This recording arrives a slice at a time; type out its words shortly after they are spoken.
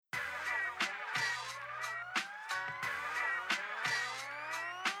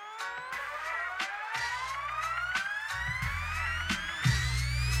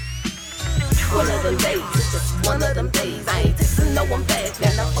them days, it's just one of them days. I ain't texting no one back,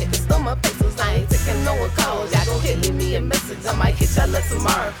 man, I'm focused on my pesos. I ain't taking no one calls, y'all gon' hit leave me a message, I might hit y'all up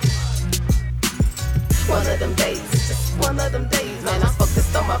tomorrow. One of them days, it's just one of them days, man, I'm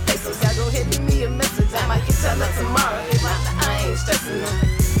focused on my pesos. Y'all gon' hit me a message, I might hit y'all up tomorrow. I ain't stressing them,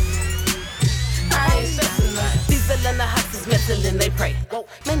 I ain't stressing them. Diesel and the hustlers mental and they pray.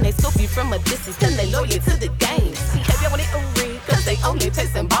 Man, they scope you from a distance, then they loyal to the game. Behavior when it read, cause they only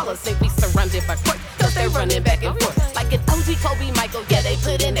chasing ballers. Think we surrounded by court, cause they running back and forth. Like an OG Kobe Michael, yeah, they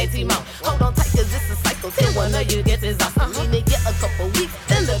put in their team on. Hold on tight, cause it's a cycle, till one of you gets exhausted. Meaning get a couple weeks,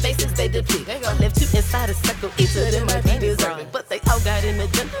 then the bases they deplete. I left you inside a circle, each of them might be deserving, but they all got an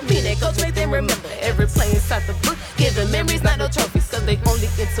agenda. Me, they coach make them remember every play inside the book. Giving memories, not no trophies, cause they only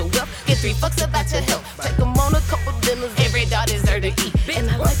into wealth. Get 3 fucks about your health. Take them on a couple dinners, every dog deserve to eat. And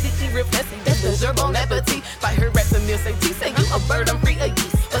I like to eat real fancy, that's the your bon appetit. By her raps and meals, say tea, say you a bird, I'm free of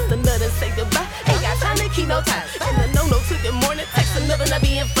yeast. Bust a nut and say goodbye, ain't got time to keep no time. And the no to the morning, text another, not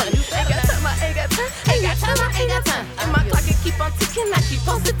being funny. Ain't got time, I ain't got time, ain't got time, I ain't got time. And my clock can keep on ticking, I keep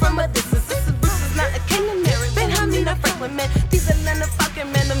posted from a distance. This is not a Canary, Benjamin, a Franklin, man. These Atlanta fucking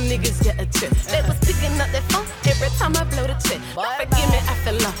man, them niggas get a trip. They was picking up their phone every time I blow the check. Forgive me, I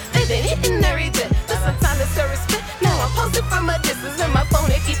fell off, they been hitting every day. But sometimes it's so respect, now I'm posted from a distance. And my phone,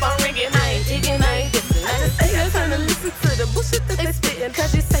 they keep on ringing, I ain't digging, I ain't dissing. I just ain't got time to listen to the bullshit that they spittin'.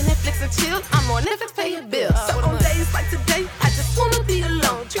 Cause you say Netflix and chill, I'm on Netflix, pay your bill. So on days like today, I just wanna be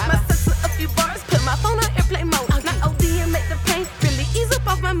alone. Treat myself to a few bars, put my phone on airplane mode. Not OD and make the pain really ease up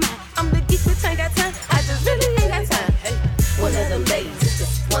off my mind. I'm the geek which ain't got time, I just really ain't got time. Hey, one of them days, it's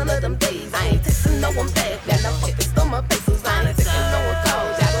just one of them days. I ain't texting no one back, man, I'm focused on my pesos. I ain't taking no one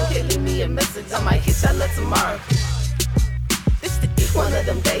calls, y'all gon' hit leave me a message, I might hit y'all up tomorrow. One of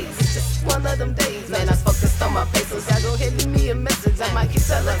them days, it's just one of them days, man, I'm focused on my pesos. Y'all gon' hit leave me a message, I might hit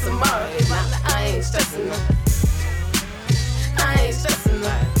y'all up tomorrow. I ain't stressing them.